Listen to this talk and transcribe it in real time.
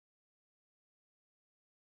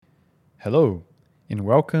Hello, and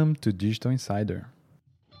welcome to Digital Insider.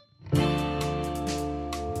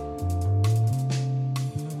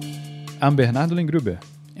 I'm Bernardo Lengruber,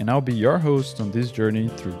 and I'll be your host on this journey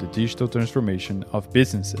through the digital transformation of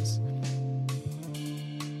businesses.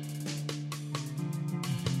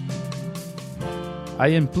 I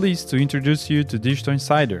am pleased to introduce you to Digital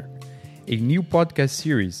Insider, a new podcast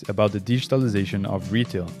series about the digitalization of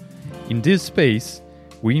retail. In this space,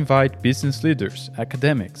 we invite business leaders,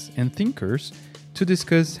 academics, and thinkers to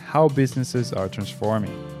discuss how businesses are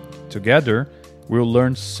transforming. Together, we'll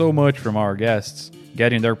learn so much from our guests,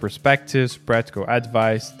 getting their perspectives, practical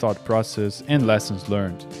advice, thought process, and lessons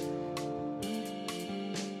learned.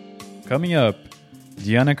 Coming up,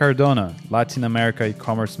 Diana Cardona, Latin America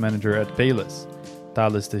e-commerce manager at Payless;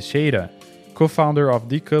 Thales Teixeira, co-founder of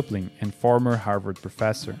Decoupling and former Harvard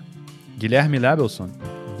professor; Guilherme Labelson,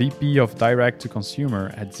 VP of Direct to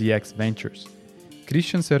Consumer at ZX Ventures;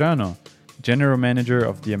 Christian Serrano, General Manager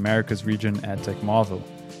of the Americas region at TechMovel;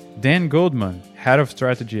 Dan Goldman, Head of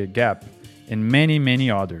Strategy at Gap, and many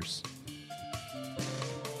others.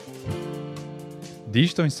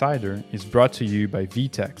 Digital Insider is brought to you by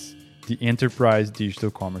VTEX, the enterprise digital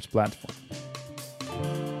commerce platform.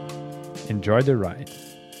 Enjoy the ride.